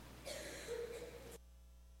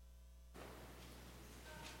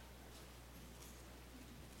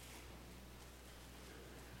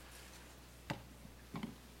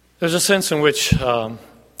There's a sense in which I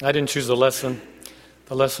didn't choose the lesson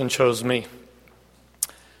chose me.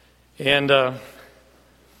 And I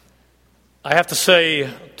have to say,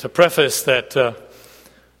 to preface, that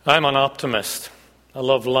I'm an optimist. I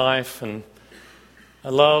love life, and I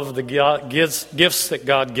love the gifts that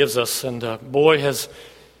God gives us. And boy, has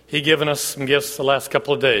He given us some gifts the last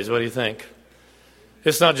couple of days. What do you think?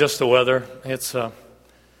 It's not just the weather. It's the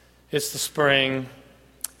spring.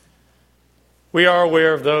 We are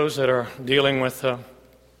aware of those that are dealing with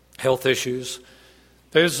health issues,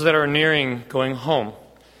 those that are nearing going home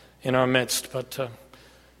in our midst. But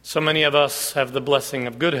so many of us have the blessing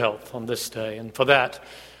of good health on this day, and for that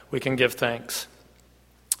we can give thanks.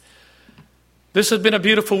 This has been a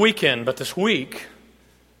beautiful weekend, but this week,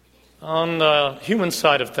 on the human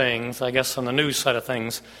side of things, I guess on the news side of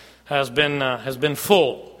things, has been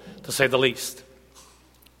full, to say the least.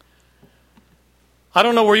 I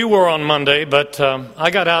don't know where you were on Monday, but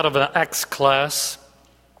I got out of an Acts class,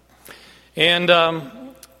 and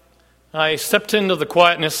I stepped into the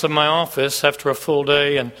quietness of my office after a full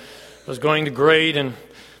day and was going to grade,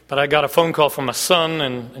 but I got a phone call from my son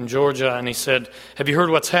in Georgia, and he said, "Have you heard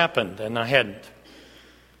what's happened?" And I hadn't.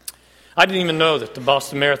 I didn't even know that the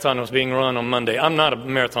Boston Marathon was being run on Monday. I'm not a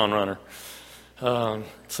marathon runner.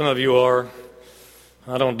 Some of you are.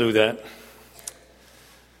 I don't do that.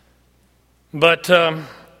 But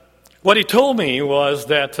what he told me was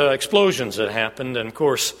that explosions had happened, and of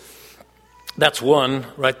course, that's one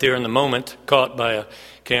right there in the moment, caught by a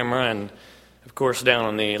camera. And of course, down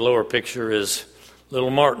on the lower picture is little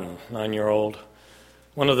Martin, 9-year-old.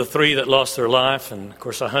 One of the 3 that lost their life, and of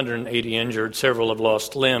course 180 injured. Several have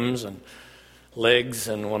lost limbs and legs,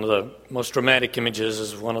 and one of the most dramatic images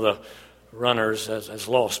is one of the runners has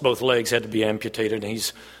lost both legs, had to be amputated, and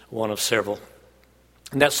he's one of several.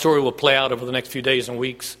 And that story will play out over the next few days and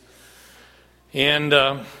weeks. And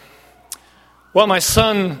what my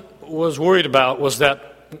son was worried about was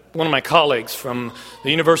that one of my colleagues from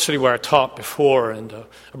the university where I taught before, and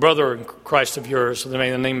a brother in Christ of yours, the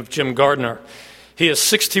name of Jim Gardner, he is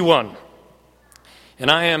 61.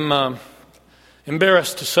 And I am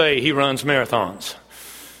embarrassed to say he runs marathons.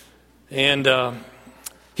 And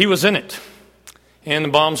he was in it. And the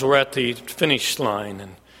bombs were at the finish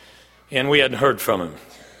line, and we hadn't heard from him.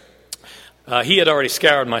 He had already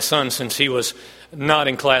scoured my son since he was not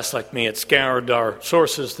in class like me. Had scoured our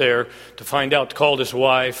sources there to find out, called his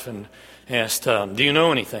wife and asked, "Do you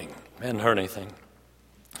know anything?" Hadn't heard anything.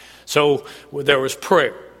 So there was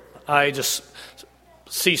prayer. I just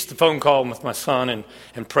ceased the phone call with my son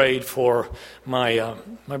and prayed for my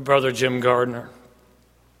brother Jim Gardner.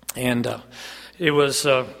 And it was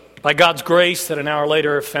by God's grace that an hour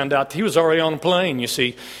later I found out he was already on a plane. You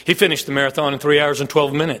see, he finished the marathon in 3 hours and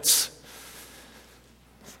 12 minutes.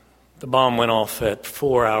 The bomb went off at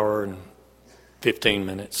 4 hours and 15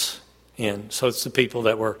 minutes in. So it's the people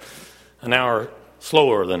that were an hour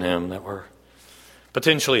slower than him that were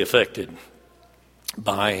potentially affected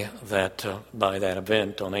by that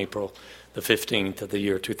event on April the 15th of the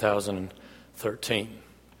year 2013.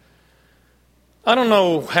 I don't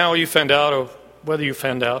know how you found out or whether you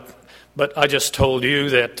found out, but I just told you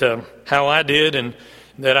that how I did, and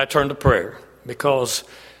that I turned to prayer, because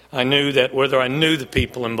I knew that whether I knew the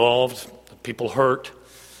people involved, the people hurt,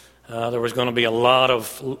 there was going to be a lot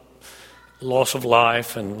of loss of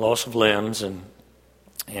life and loss of limbs, and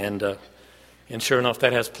sure enough,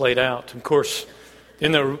 that has played out. Of course,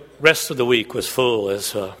 then the rest of the week was full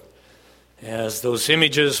as those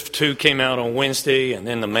images too came out on Wednesday, and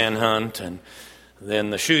then the manhunt, and then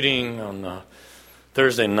the shooting on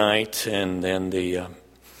Thursday night, and then the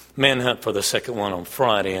manhunt for the second one on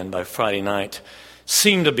Friday, and by Friday night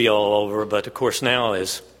seemed to be all over. But of course now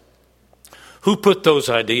is, who put those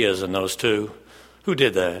ideas in those two? Who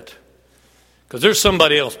did that? Because there's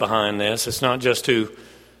somebody else behind this. It's not just two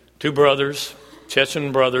brothers,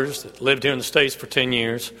 Chechen brothers that lived here in the States for 10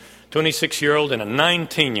 years, 26-year-old and a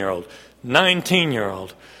 19-year-old.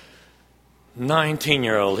 19-year-old.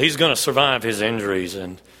 He's going to survive his injuries,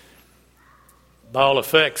 and by all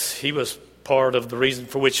effects, he was part of the reason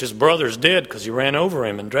for which his brothers did, because he ran over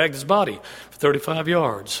him and dragged his body for 35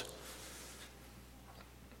 yards.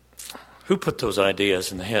 Who put those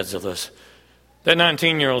ideas in the heads of us? That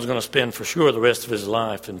 19-year-old is going to spend for sure the rest of his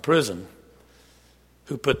life in prison.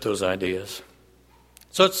 Who put those ideas?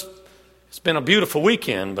 So it's been a beautiful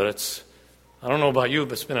weekend, but I don't know about you,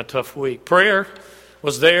 but it's been a tough week. Prayer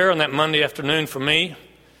was there on that Monday afternoon for me.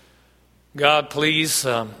 God, please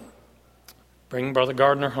bring Brother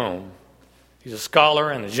Gardner home. He's a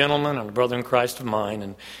scholar and a gentleman and a brother in Christ of mine.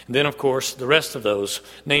 And then, of course, the rest of those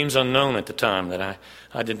names unknown at the time that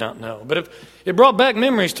I did not know. But it brought back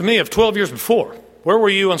memories to me of 12 years before. Where were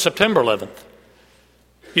you on September 11th?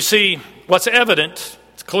 You see, what's evident,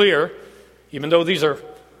 it's clear, even though these are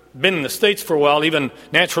been in the States for a while, even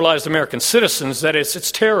naturalized American citizens, that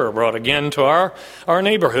it's terror brought again to our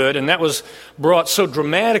neighborhood, and that was brought so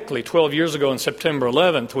dramatically 12 years ago on September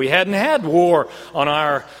 11th. We hadn't had war on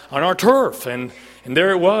our turf, and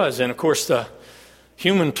there it was. And of course, the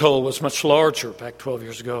human toll was much larger back 12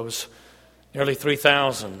 years ago. It was nearly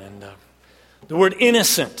 3,000, and the word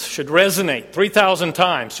innocent should resonate 3,000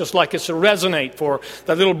 times, just like it should resonate for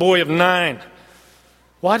that little boy of 9.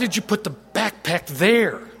 Why did you put the backpack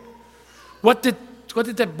there? What did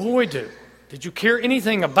that boy do? Did you care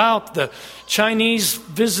anything about the Chinese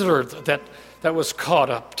visitor that was caught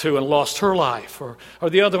up to and lost her life, or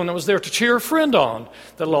the other one that was there to cheer a friend on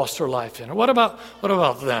that lost her life in? What about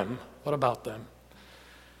them? What about them?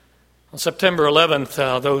 On September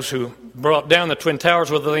 11th, those who brought down the Twin Towers,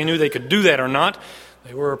 whether they knew they could do that or not,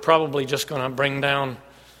 they were probably just going to bring down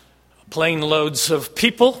plane loads of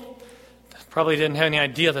people. Probably didn't have any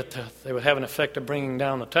idea that they would have an effect of bringing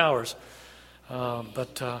down the towers.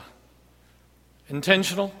 But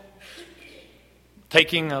intentional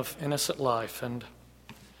taking of innocent life. And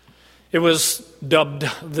it was dubbed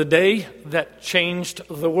the day that changed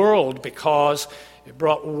the world because it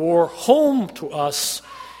brought war home to us.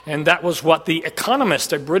 And that was what The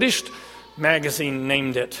Economist, a British magazine,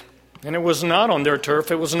 named it. And it was not on their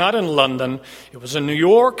turf. It was not in London. It was in New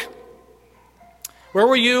York. Where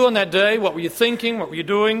were you on that day? What were you thinking? What were you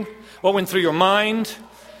doing? What went through your mind?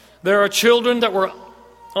 There are children that were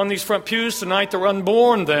on these front pews tonight that were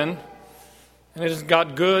unborn then. And isn't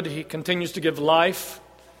God good? He continues to give life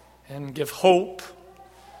and give hope.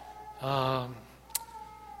 But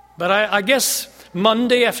I guess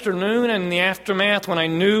Monday afternoon and the aftermath, when I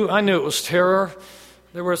knew it was terror,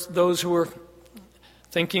 there were those who were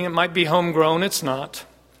thinking it might be homegrown. It's not.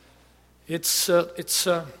 It's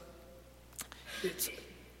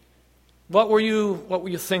what were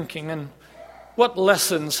you thinking, and what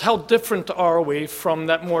lessons, how different are we from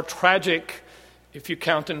that more tragic, if you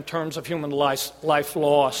count in terms of human life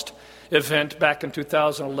lost, event back in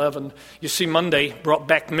 2011? You see, Monday brought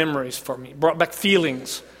back memories for me, brought back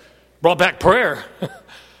feelings, brought back prayer.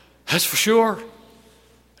 That's for sure.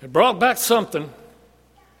 It brought back something,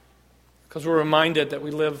 because we're reminded that we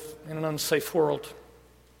live in an unsafe world.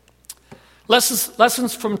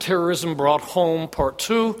 Lessons from terrorism brought home, part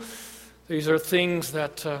 2. These are things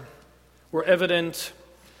that were evident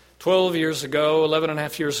 12 years ago, 11 and a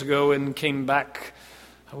half years ago, and came back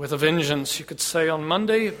with a vengeance, you could say, on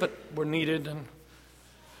Monday, but were needed. And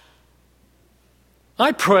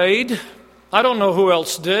I prayed. I don't know who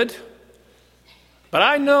else did. But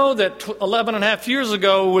I know that 11 and a half years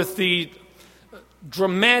ago, with the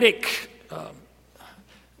dramatic,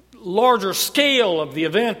 larger scale of the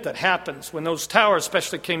event that happens when those towers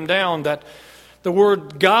especially came down, that the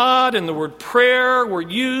word God and the word prayer were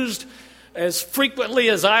used as frequently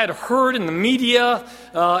as I had heard in the media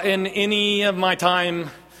in any of my time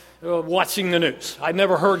watching the news. I'd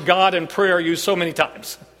never heard God and prayer used so many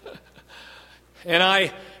times. And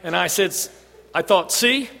I said, I thought,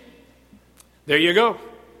 see, there you go.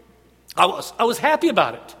 I was happy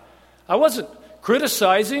about it. I wasn't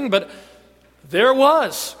criticizing, but there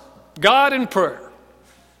was God and prayer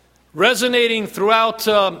resonating throughout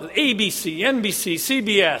ABC, NBC,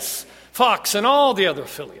 CBS, Fox, and all the other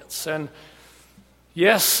affiliates. And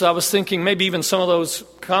yes, I was thinking maybe even some of those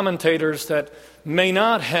commentators that may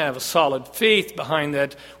not have a solid faith behind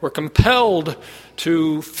that were compelled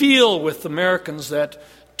to feel with Americans that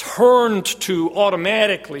turned to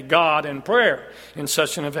automatically God and prayer in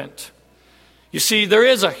such an event. You see, there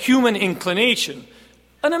is a human inclination,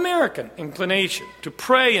 an American inclination, to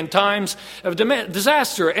pray in times of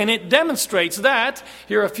disaster, and it demonstrates that.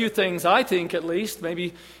 Here are a few things, I think at least,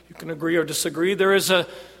 maybe you can agree or disagree. There is a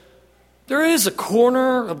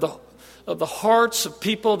corner of the hearts of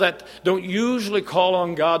people that don't usually call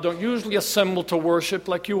on God, don't usually assemble to worship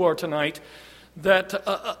like you are tonight, that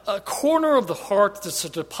a corner of the heart that's a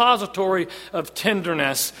depository of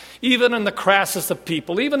tenderness, even in the crassest of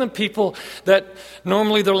people, even in people that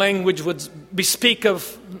normally their language would bespeak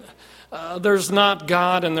of there's not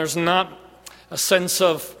God and there's not a sense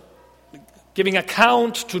of giving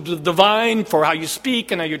account to the divine for how you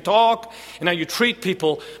speak and how you talk and how you treat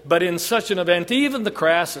people. But in such an event, even the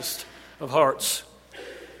crassest of hearts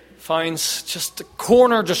finds just a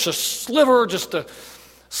corner, just a sliver, just a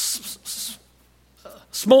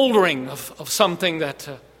smoldering of something that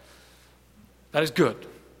is good.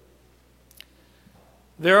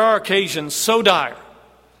 there are occasions so dire,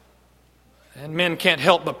 and men can't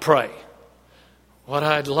help but pray. What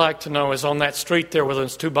I'd like to know is on that street there where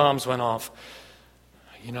those 2 bombs went off,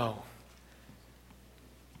 I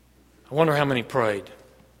wonder how many prayed.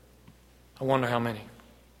 I wonder how many.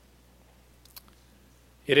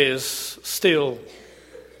 It is still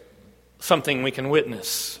something we can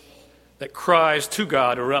witness, that cries to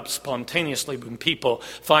God erupt spontaneously when people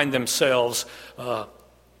find themselves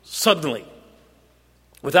suddenly,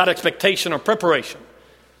 without expectation or preparation,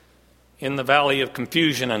 in the valley of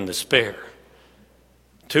confusion and despair.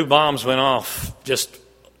 2 bombs went off just a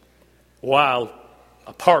while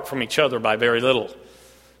apart from each other by very little.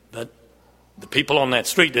 But the people on that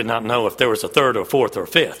street did not know if there was a 3rd or 4th or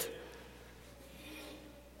 5th.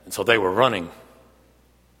 And so they were running.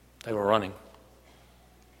 They were running.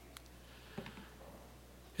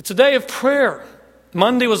 It's a day of prayer.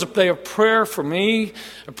 Monday was a day of prayer for me,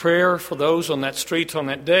 a prayer for those on that street on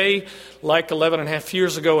that day. Like 11 and a half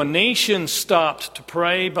years ago, a nation stopped to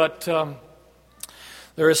pray, but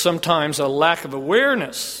there is sometimes a lack of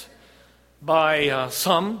awareness by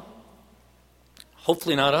some,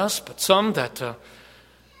 hopefully not us, but some, that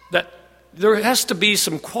there has to be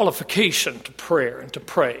some qualification to prayer and to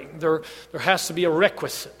praying. There has to be a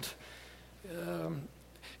requisite.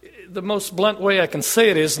 The most blunt way I can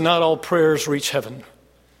say it is not all prayers reach heaven,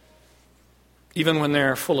 even when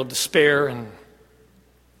they're full of despair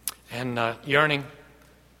and yearning.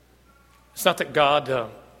 It's not that God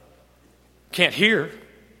can't hear.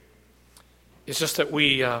 It's just that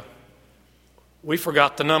we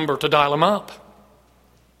forgot the number to dial them up.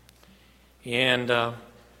 And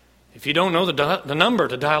if you don't know the number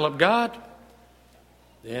to dial up God,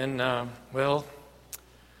 then,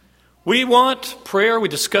 we want prayer. We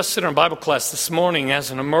discussed it in our Bible class this morning as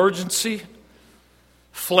an emergency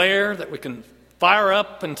flare that we can fire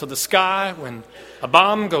up into the sky when a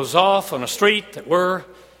bomb goes off on a street that we're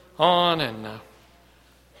on, and the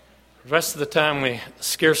rest of the time we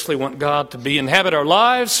scarcely want God to inhabit our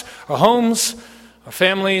lives, our homes, our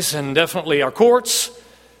families, and definitely our courts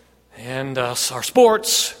and our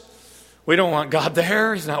sports. We don't want God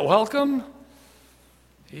there. He's not welcome.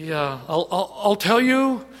 I'll tell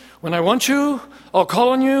you when I want you. I'll call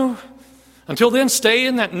on you. Until then, stay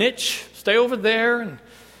in that niche. Stay over there and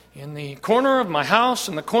in the corner of my house,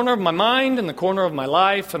 in the corner of my mind, in the corner of my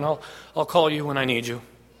life, and I'll call you when I need you.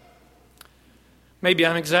 Maybe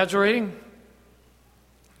I'm exaggerating.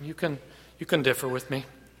 You can differ with me.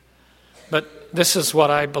 But this is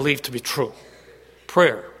what I believe to be true.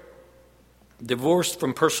 Prayer, divorced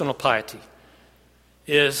from personal piety,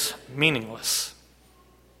 is meaningless.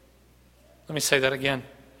 Let me say that again.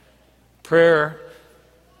 Prayer,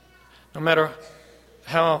 no matter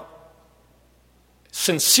how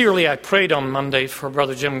sincerely I prayed on Monday for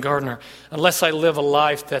Brother Jim Gardner, unless I live a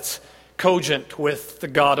life that's cogent with the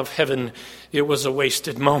God of heaven, it was a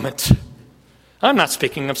wasted moment. I'm not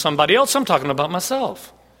speaking of somebody else. I'm talking about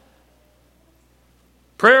myself.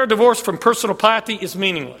 Prayer divorced from personal piety is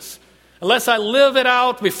meaningless. Unless I live it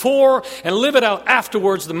out before and live it out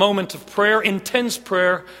afterwards, the moment of prayer, intense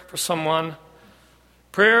prayer for someone.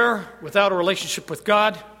 Prayer without a relationship with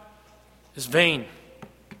God is vain.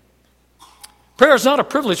 Prayer is not a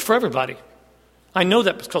privilege for everybody. I know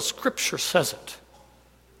that because Scripture says it.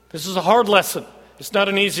 This is a hard lesson. It's not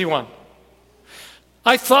an easy one.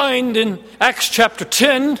 I find in Acts chapter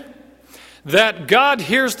 10 that God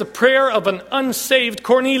hears the prayer of an unsaved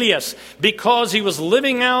Cornelius because he was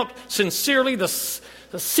living out sincerely the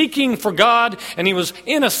seeking for God, and he was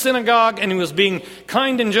in a synagogue, and he was being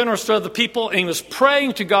kind and generous to other people, and he was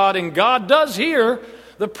praying to God, and God does hear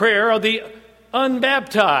the prayer of the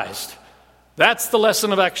unbaptized. That's the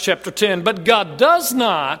lesson of Acts chapter 10. But God does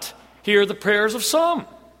not hear the prayers of some.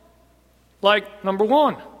 Like, number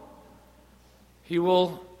one,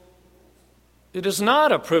 it is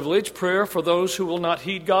not a privilege prayer for those who will not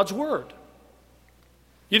heed God's word.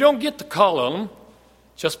 You don't get to call on them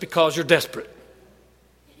just because you're desperate.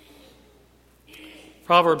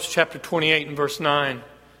 Proverbs chapter 28 and verse 9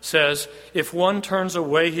 says, if one turns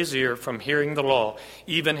away his ear from hearing the law,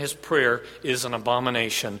 even his prayer is an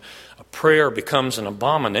abomination. A prayer becomes an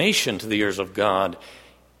abomination to the ears of God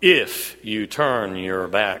if you turn your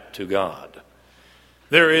back to God.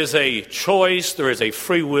 There is a choice, there is a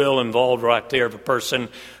free will involved right there of a person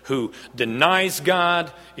who denies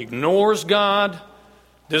God, ignores God,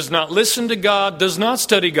 does not listen to God, does not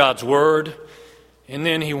study God's word, and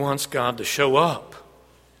then he wants God to show up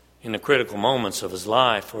in the critical moments of his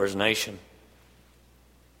life or his nation.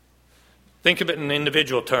 Think of it in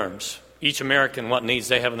individual terms. Each American, what needs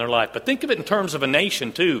they have in their life. But think of it in terms of a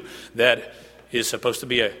nation, too, that is supposed to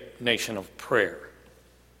be a nation of prayer.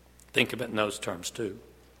 Think of it in those terms too.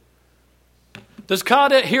 Does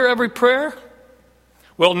God hear every prayer?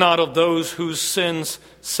 Well, not of those whose sins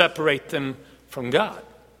separate them from God.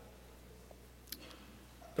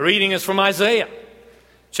 The reading is from Isaiah,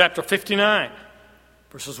 chapter 59,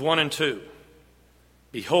 verses 1 and 2.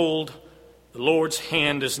 Behold, the Lord's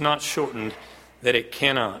hand is not shortened that it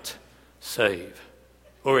cannot save,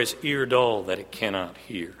 or his ear dull that it cannot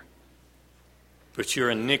hear. But your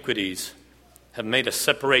iniquities have made a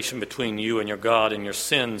separation between you and your God, and your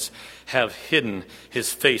sins have hidden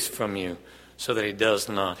his face from you so that he does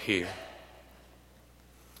not hear.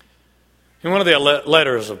 In one of the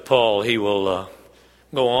letters of Paul, he will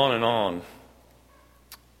go on and on,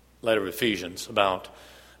 letter of Ephesians, about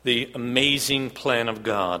the amazing plan of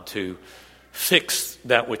God to fix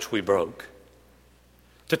that which we broke,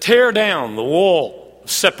 to tear down the wall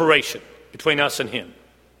of separation between us and him,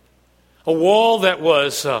 a wall that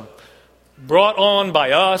was brought on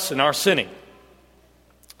by us and our sinning.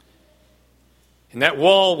 And that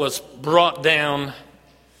wall was brought down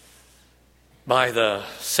by the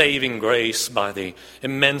saving grace, by the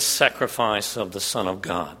immense sacrifice of the Son of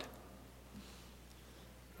God.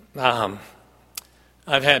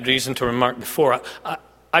 I've had reason to remark before,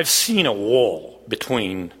 I've seen a wall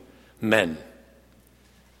between men.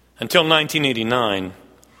 Until 1989,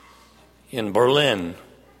 in Berlin,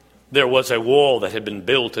 there was a wall that had been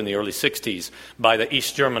built in the early 60s by the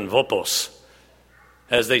East German Vopos,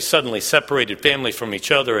 as they suddenly separated families from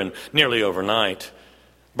each other, and nearly overnight,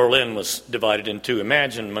 Berlin was divided in two.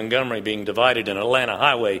 Imagine Montgomery being divided and Atlanta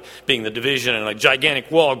Highway being the division, and a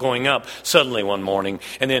gigantic wall going up suddenly one morning,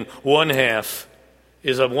 and then one half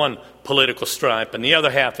is of one political stripe and the other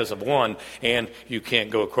half is of one, and you can't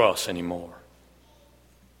go across anymore.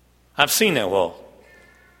 I've seen that wall,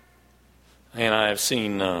 and I've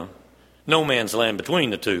seen no man's land between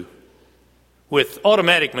the two, with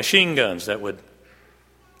automatic machine guns that would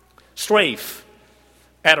strafe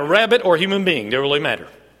at a rabbit or human being, didn't really matter.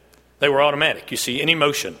 They were automatic. You see, any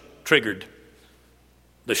motion triggered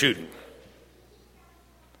the shooting.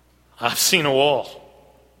 I've seen a wall.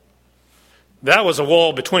 That was a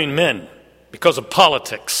wall between men because of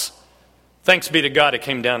politics. Thanks be to God it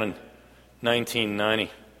came down in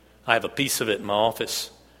 1990. I have a piece of it in my office.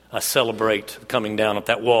 I celebrate the coming down of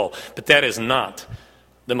that wall. But that is not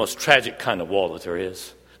the most tragic kind of wall that there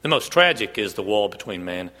is. The most tragic is the wall between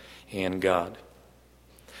man and God.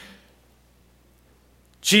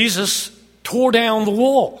 Jesus tore down the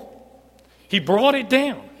wall. He brought it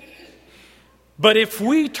down. But if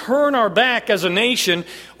we turn our back as a nation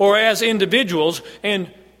or as individuals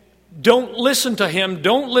and don't listen to him,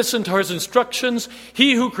 don't listen to his instructions,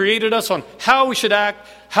 he who created us on how we should act,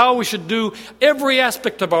 how we should do every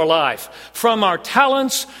aspect of our life, from our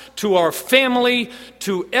talents to our family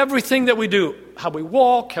to everything that we do, how we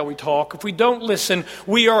walk, how we talk. If we don't listen,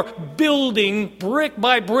 we are building brick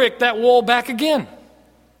by brick that wall back again.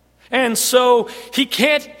 And so he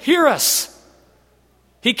can't hear us.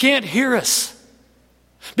 He can't hear us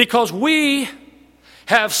because we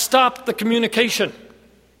have stopped the communication.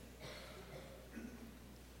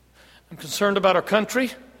 I'm concerned about our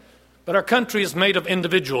country, but our country is made of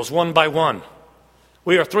individuals, one by one.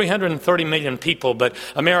 We are 330 million people, but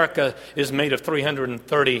America is made of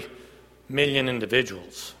 330 million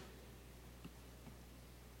individuals.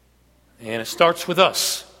 And it starts with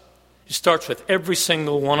us. It starts with every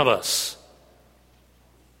single one of us.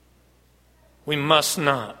 We must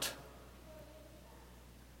not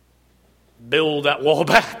build that wall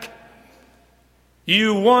back.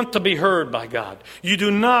 You want to be heard by God. You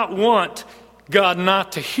do not want God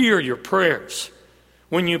not to hear your prayers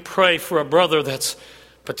when you pray for a brother that's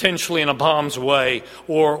potentially in a bomb's way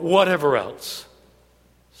or whatever else.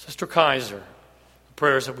 Sister Kaiser, the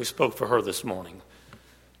prayers that we spoke for her this morning,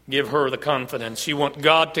 give her the confidence. You want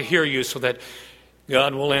God to hear you so that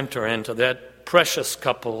God will enter into that precious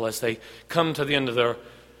couple as they come to the end of their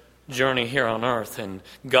journey here on earth, and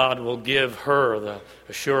God will give her the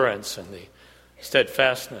assurance and the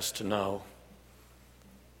steadfastness to know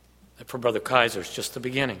that for Brother Kaiser it's just the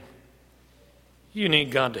beginning. You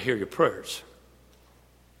need God to hear your prayers.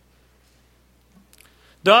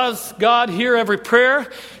 Does God hear every prayer?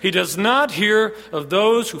 He does not hear of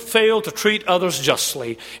those who fail to treat others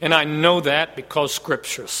justly, and I know that because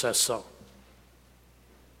Scripture says so.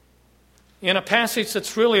 In a passage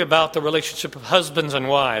that's really about the relationship of husbands and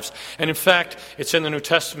wives. And in fact, it's in the New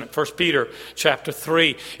Testament, 1 Peter chapter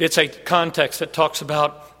 3. It's a context that talks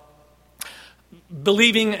about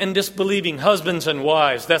believing and disbelieving husbands and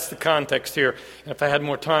wives. That's the context here. And if I had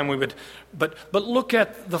more time, we would. But look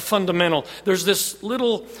at the fundamental. There's this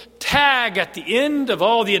little tag at the end of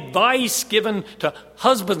all the advice given to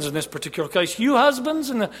husbands in this particular case. You husbands,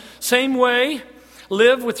 in the same way,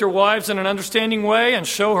 live with your wives in an understanding way and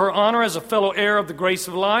show her honor as a fellow heir of the grace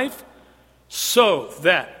of life, so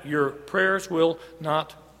that your prayers will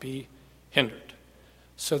not be hindered.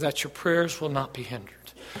 So that your prayers will not be hindered.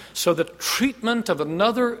 So the treatment of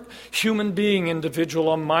another human being, individual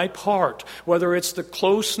on my part, whether it's the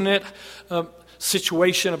close-knit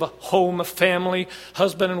situation of a home, a family,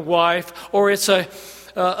 husband and wife, or it's a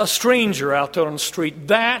stranger out there on the street,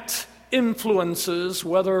 that influences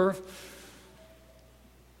whether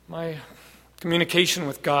my communication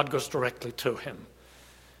with God goes directly to Him.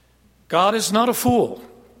 God is not a fool.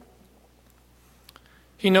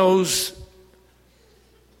 He knows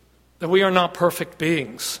that we are not perfect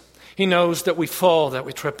beings. He knows that we fall, that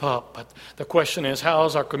we trip up. But the question is, how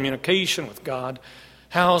is our communication with God?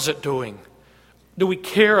 How is it doing? Do we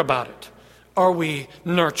care about it? Are we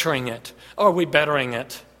nurturing it? Are we bettering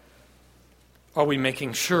it? Are we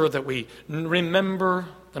making sure that we remember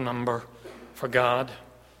the number for God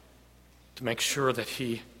to make sure that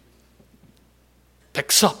He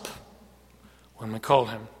picks up when we call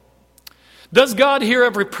Him? Does God hear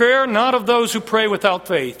every prayer? Not of those who pray without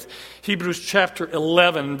faith. Hebrews chapter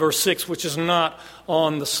 11, verse 6, which is not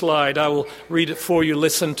on the slide. I will read it for you.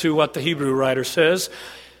 Listen to what the Hebrew writer says.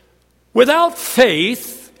 Without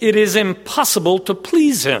faith, it is impossible to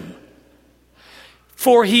please Him.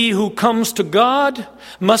 For he who comes to God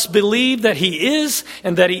must believe that He is,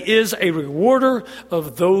 and that He is a rewarder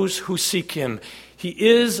of those who seek Him. He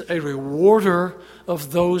is a rewarder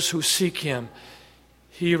of those who seek Him.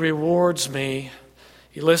 He rewards me.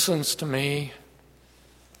 He listens to me.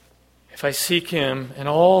 If I seek Him in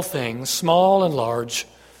all things, small and large,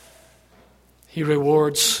 He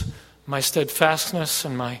rewards my steadfastness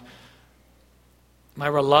and my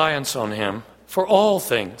reliance on Him for all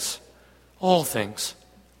things. All things.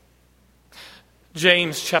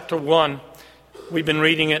 James chapter 1, we've been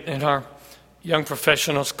reading it in our young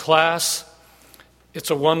professionals class.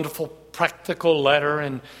 It's a wonderful, practical letter,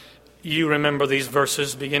 and you remember these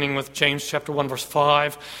verses beginning with James chapter 1, verse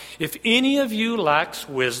 5. If any of you lacks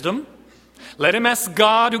wisdom, let him ask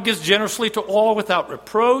God, who gives generously to all without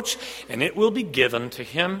reproach, and it will be given to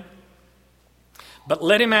him. But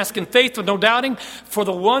let him ask in faith with no doubting, for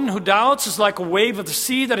the one who doubts is like a wave of the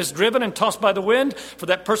sea that is driven and tossed by the wind. For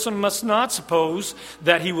that person must not suppose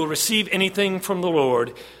that he will receive anything from the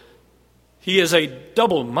Lord. He is a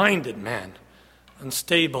double-minded man,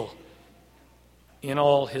 unstable in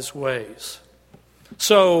all his ways.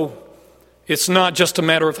 So it's not just a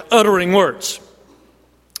matter of uttering words.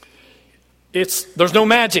 There's no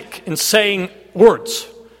magic in saying words.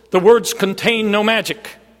 The words contain no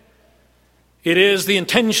magic. It is the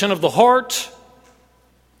intention of the heart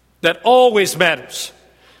that always matters.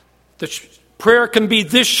 The prayer can be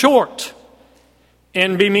this short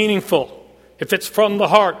and be meaningful if it's from the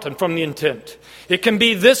heart and from the intent. It can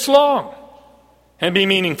be this long and be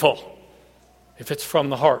meaningful if it's from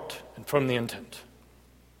the heart and from the intent.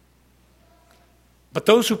 But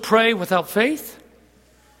those who pray without faith,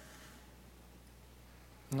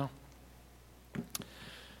 no.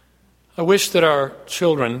 I wish that our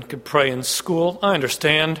children could pray in school. I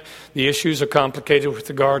understand the issues are complicated with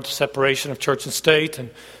regard to separation of church and state, and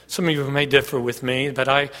some of you may differ with me, but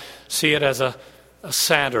I see it as a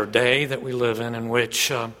sadder day that we live in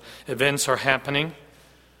which events are happening.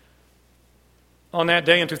 On that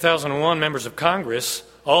day in 2001, members of Congress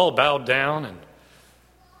all bowed down and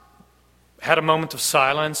had a moment of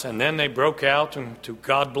silence, and then they broke out into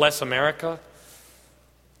God Bless America.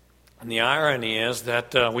 And the irony is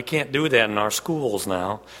that we can't do that in our schools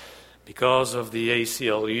now because of the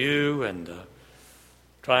ACLU and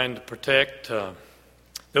trying to protect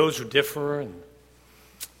those who differ and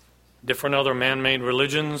different other man-made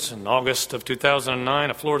religions. In August of 2009,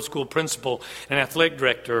 a Florida school principal and athletic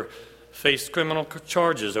director faced criminal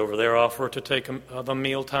charges over their offer to take a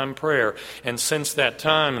mealtime prayer. And since that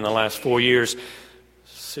time, in the last 4 years,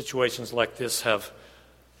 situations like this have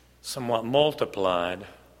somewhat multiplied,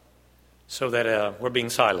 so that we're being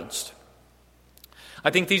silenced.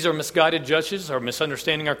 I think these are misguided judges or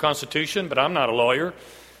misunderstanding our Constitution, but I'm not a lawyer,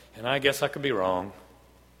 and I guess I could be wrong.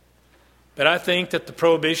 But I think that the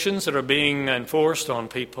prohibitions that are being enforced on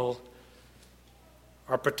people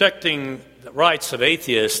are protecting the rights of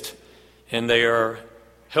atheists, and they are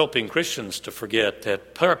helping Christians to forget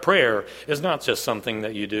that prayer is not just something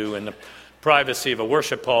that you do in the privacy of a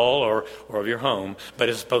worship hall or of your home, but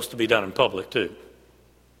it's supposed to be done in public too.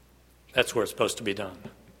 That's where it's supposed to be done.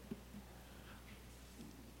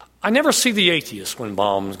 I never see the atheists when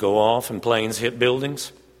bombs go off and planes hit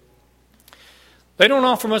buildings. They don't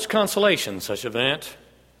offer much consolation in such an event.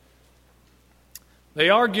 They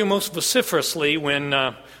argue most vociferously when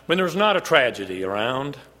there's not a tragedy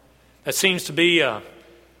around. That seems to be a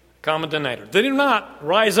common denominator. They do not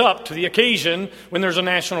rise up to the occasion when there's a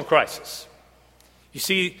national crisis. You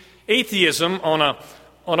see, atheism on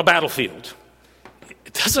a battlefield,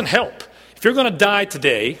 it doesn't help. If you're going to die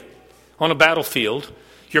today on a battlefield,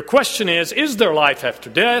 your question is there life after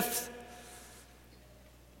death?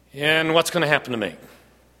 And what's going to happen to me?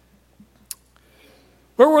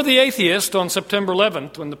 Where were the atheists on September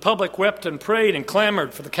 11th when the public wept and prayed and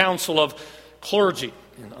clamored for the council of clergy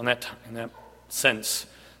in that sense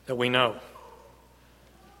that we know?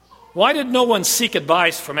 Why did no one seek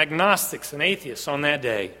advice from agnostics and atheists on that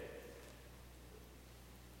day?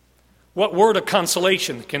 What word of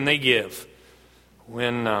consolation can they give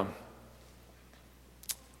when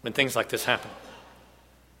things like this happen?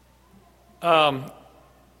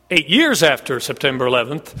 8 years after September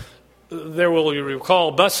 11th, there will, you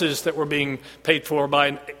recall, buses that were being paid for by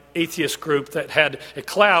an atheist group that had a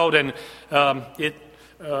cloud, and it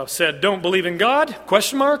said, "Don't believe in God?" ?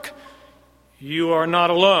 You are not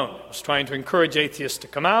alone. It was trying to encourage atheists to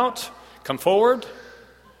come out, come forward.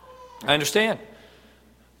 I understand.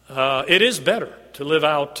 It is better to live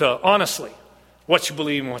out honestly what you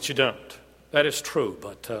believe and what you don't. That is true.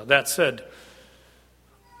 But that said,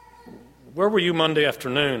 where were you Monday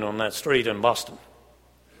afternoon on that street in Boston?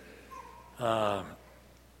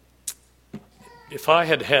 If I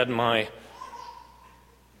had had my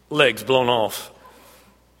legs blown off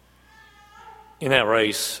in that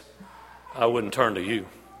race, I wouldn't turn to you.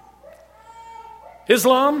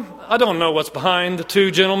 Islam, I don't know what's behind the two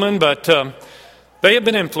gentlemen, but they have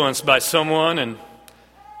been influenced by someone, and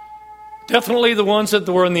definitely the ones that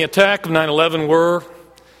were in the attack of 9/11 were.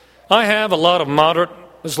 I have a lot of moderate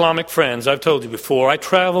Islamic friends. I've told you before, I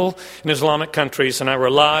travel in Islamic countries and I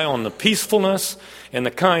rely on the peacefulness and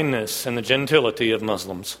the kindness and the gentility of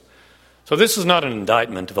Muslims. So this is not an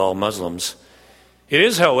indictment of all Muslims. It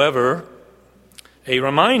is, however, a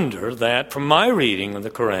reminder that from my reading of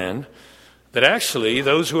the Quran, that actually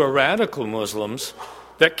those who are radical Muslims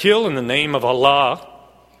that kill in the name of Allah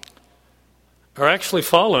are actually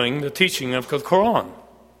following the teaching of the Quran.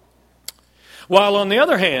 While on the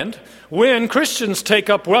other hand, when Christians take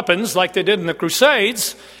up weapons like they did in the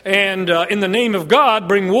Crusades and in the name of God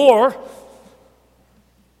bring war,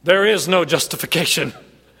 there is no justification.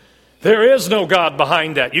 There is no God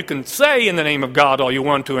behind that. You can say in the name of God all you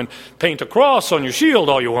want to and paint a cross on your shield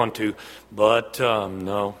all you want to, but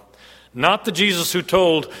no. Not the Jesus who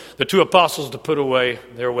told the two apostles to put away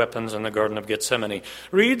their weapons in the Garden of Gethsemane.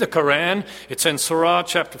 Read the Quran. It's in Surah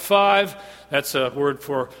chapter 5. That's a word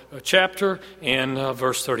for a chapter. And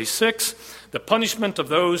verse 36. The punishment of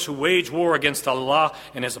those who wage war against Allah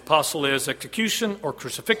and His apostle is execution or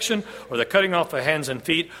crucifixion or the cutting off of hands and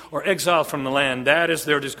feet or exile from the land. That is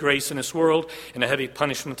their disgrace in this world, and a heavy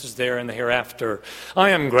punishment is there in the hereafter. I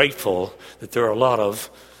am grateful that there are a lot of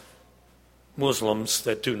Muslims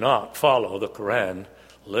that do not follow the Quran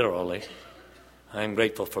literally. I am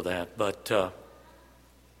grateful for that, but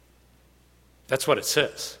that's what it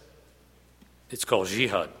says. It's called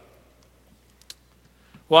jihad.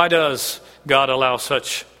 Why does God allow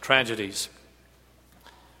such tragedies?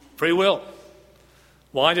 Free will.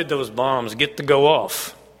 Why did those bombs get to go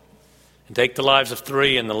off and take the lives of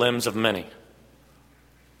 3 and the limbs of many?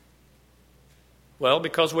 Well,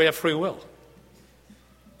 because we have free will.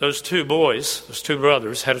 Those two boys, those two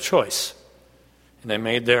brothers, had a choice, and they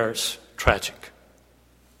made theirs tragic.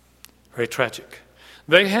 Very tragic.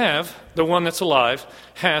 They have, the one that's alive,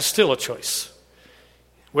 has still a choice.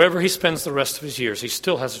 Wherever he spends the rest of his years, he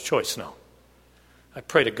still has a choice now. I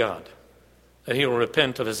pray to God that he will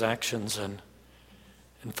repent of his actions and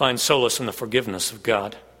find solace in the forgiveness of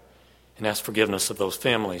God and ask forgiveness of those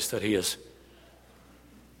families that he has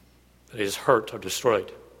hurt or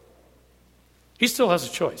destroyed. He still has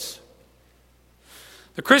a choice.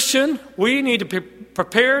 The Christian, we need to be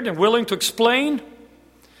prepared and willing to explain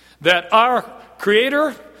that our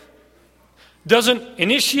Creator doesn't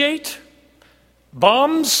initiate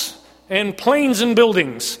bombs and planes and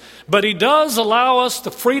buildings, but He does allow us the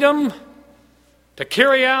freedom to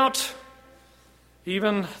carry out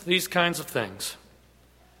even these kinds of things.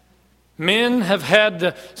 Men have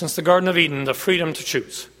had, since the Garden of Eden, the freedom to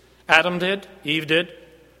choose. Adam did, Eve did,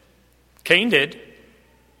 Cain did,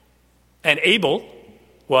 and Abel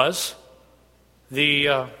was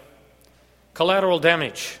the collateral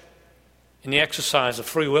damage in the exercise of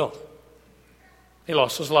free will. He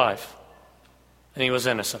lost his life and he was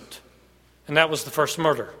innocent. And that was the first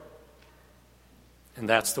murder. And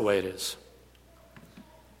that's the way it is.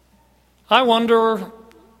 I wonder,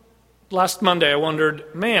 last Monday I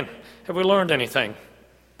wondered, man, have we learned anything?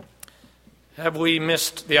 Have we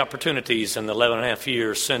missed the opportunities in the 11 and a half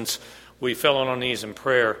years since we fell on our knees in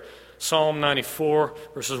prayer? Psalm 94,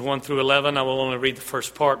 verses 1 through 11, I will only read the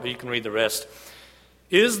first part, but you can read the rest.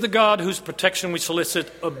 Is the God whose protection we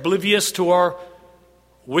solicit oblivious to our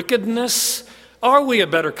wickedness? Are we a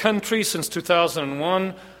better country since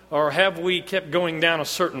 2001, or have we kept going down a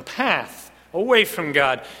certain path away from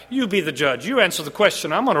God? You be the judge. You answer the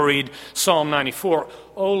question. I'm going to read Psalm 94.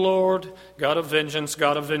 O Lord, God of vengeance,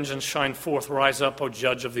 shine forth. Rise up, O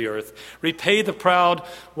judge of the earth. Repay the proud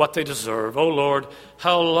what they deserve. O Lord,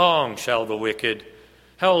 how long shall the wicked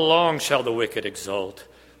exult?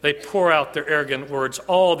 They pour out their arrogant words.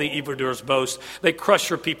 All the evildoers boast. They crush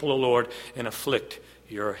your people, O Lord, and afflict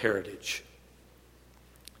your heritage.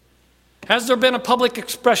 Has there been a public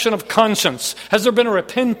expression of conscience? Has there been a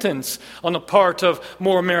repentance on the part of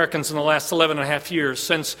more Americans in the last 11 and a half years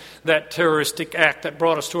since that terroristic act that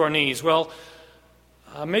brought us to our knees? Well,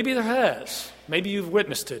 maybe there has. Maybe you've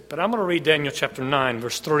witnessed it. But I'm going to read Daniel chapter 9,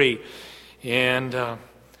 verse 3. And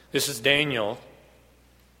this is Daniel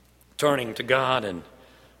turning to God and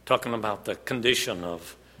talking about the condition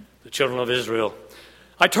of the children of Israel.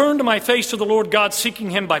 I turned my face to the Lord God,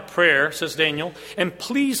 seeking him by prayer, says Daniel, and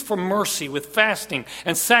pleased for mercy with fasting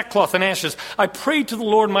and sackcloth and ashes. I prayed to the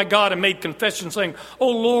Lord my God and made confession, saying, O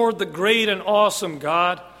Lord, the great and awesome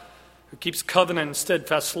God, who keeps covenant and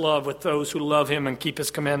steadfast love with those who love him and keep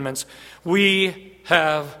his commandments, we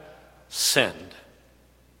have sinned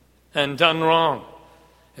and done wrong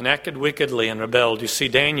and acted wickedly and rebelled. You see,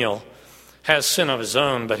 Daniel has sin of his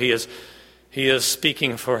own, but he is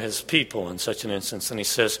speaking for his people in such an instance, and he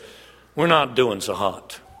says, we're not doing so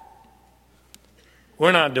hot.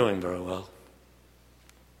 We're not doing very well.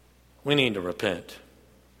 We need to repent.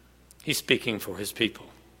 He's speaking for his people.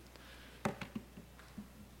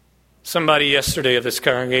 Somebody yesterday of this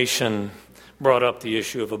congregation brought up the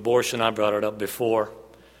issue of abortion. I brought it up before.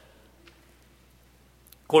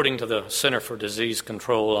 According to the Center for Disease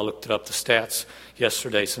Control, I looked up the stats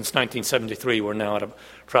yesterday. Since 1973, we're now at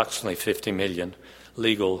approximately 50 million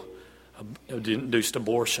legal induced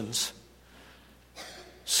abortions.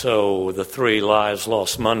 So the 3 lives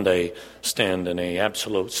lost Monday stand in an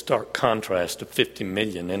absolute stark contrast to 50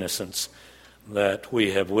 million innocents that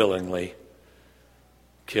we have willingly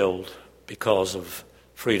killed because of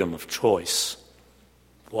freedom of choice.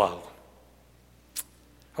 Wow.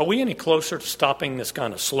 Are we any closer to stopping this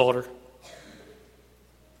kind of slaughter?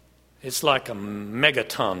 It's like a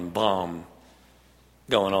megaton bomb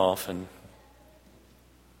going off, and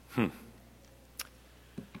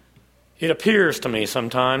it appears to me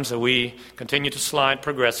sometimes that we continue to slide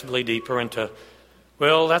progressively deeper into,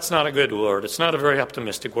 well, that's not a good word. It's not a very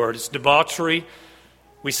optimistic word. It's debauchery.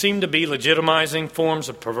 We seem to be legitimizing forms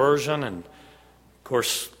of perversion, and of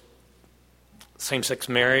course, same-sex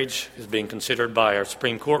marriage is being considered by our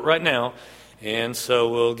Supreme Court right now, and so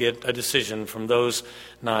we'll get a decision from those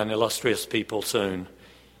 9 illustrious people soon.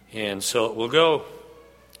 And so it will go.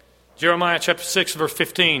 Jeremiah chapter 6, verse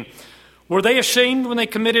 15. Were they ashamed when they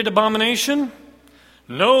committed abomination?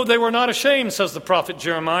 No, they were not ashamed, says the prophet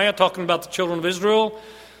Jeremiah, talking about the children of Israel.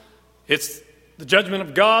 It's the judgment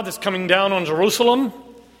of God that's coming down on Jerusalem.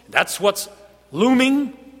 That's what's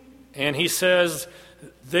looming. And he says,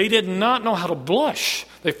 they did not know how to blush.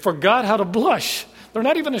 They forgot how to blush. They're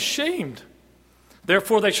not even ashamed.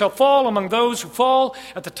 Therefore they shall fall among those who fall.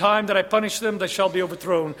 At the time that I punish them, they shall be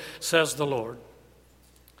overthrown, says the Lord.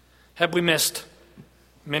 Have we missed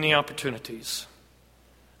many opportunities?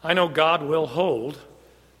 I know God will hold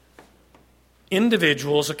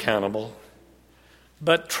individuals accountable,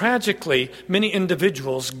 but tragically, many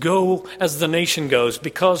individuals go as the nation goes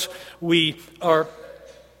because we are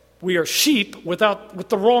sheep with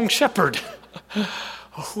the wrong shepherd.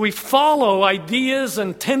 We follow ideas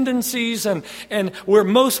and tendencies and where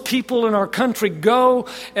most people in our country go,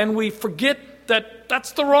 and we forget that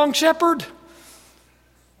that's the wrong shepherd.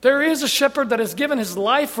 There is a shepherd that has given his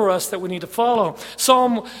life for us that we need to follow.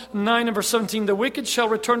 Psalm 9 and verse 17, the wicked shall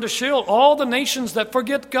return to Sheol, all the nations that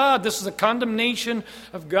forget God. This is a condemnation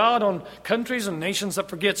of God on countries and nations that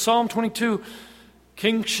forget. Psalm 22,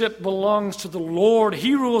 kingship belongs to the Lord.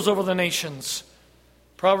 He rules over the nations.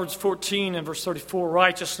 Proverbs 14 and verse 34,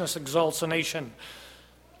 righteousness exalts a nation,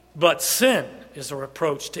 but sin is a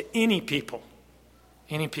reproach to any people.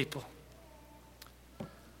 Any people.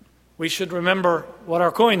 We should remember what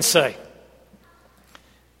our coins say.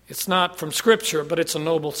 It's not from Scripture, but it's a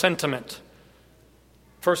noble sentiment.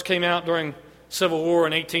 First came out during Civil War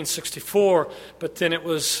in 1864, but then it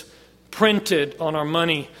was printed on our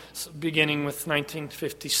money beginning with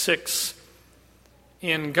 1956.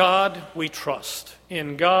 In God we trust.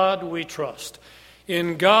 In God we trust.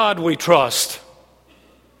 In God we trust.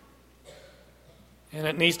 And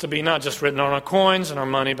it needs to be not just written on our coins and our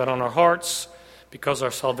money, but on our hearts, because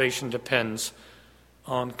our salvation depends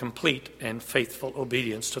on complete and faithful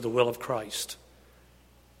obedience to the will of Christ,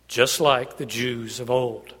 just like the Jews of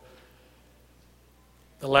old.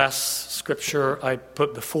 The last scripture I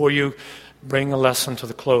put before you, bring a lesson to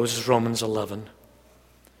the close, is Romans 11.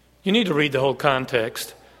 You need to read the whole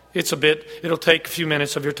context. It'll take a few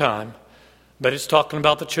minutes of your time, but it's talking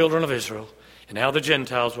about the children of Israel and how the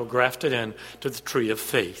Gentiles were grafted in to the tree of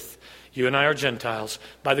faith. You and I are Gentiles.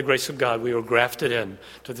 By the grace of God, we were grafted in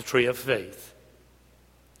to the tree of faith.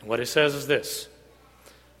 And what it says is this: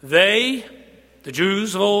 they, the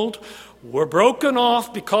Jews of old, were broken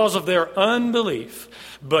off because of their unbelief.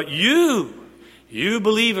 But you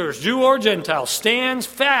believers, Jew or Gentile, stand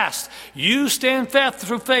fast. You stand fast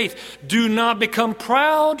through faith. Do not become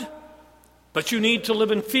proud, but you need to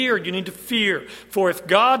live in fear. You need to fear. For if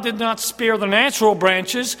God did not spare the natural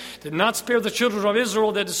branches, did not spare the children of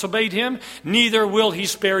Israel that disobeyed him, neither will he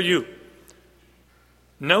spare you.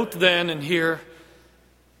 Note then, and here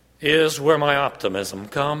is where my optimism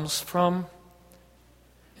comes from.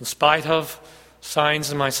 In spite of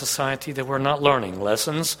signs in my society that we're not learning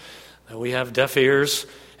lessons, that we have deaf ears,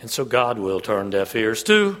 and so God will turn deaf ears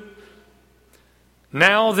too.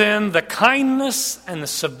 Now then, the kindness and the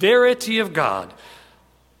severity of God.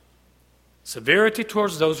 Severity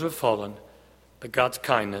towards those who have fallen, but God's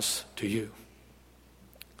kindness to you.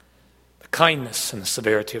 The kindness and the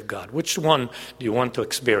severity of God. Which one do you want to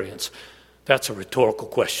experience? That's a rhetorical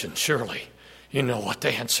question, surely. You know what to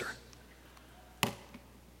answer.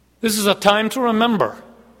 This is a time to remember,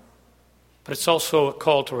 but it's also a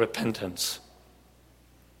call to repentance.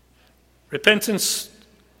 Repentance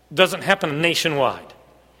doesn't happen nationwide.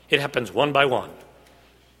 It happens one by one.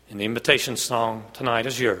 And the invitation song tonight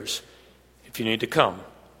is yours. If you need to come,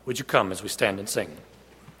 would you come as we stand and sing?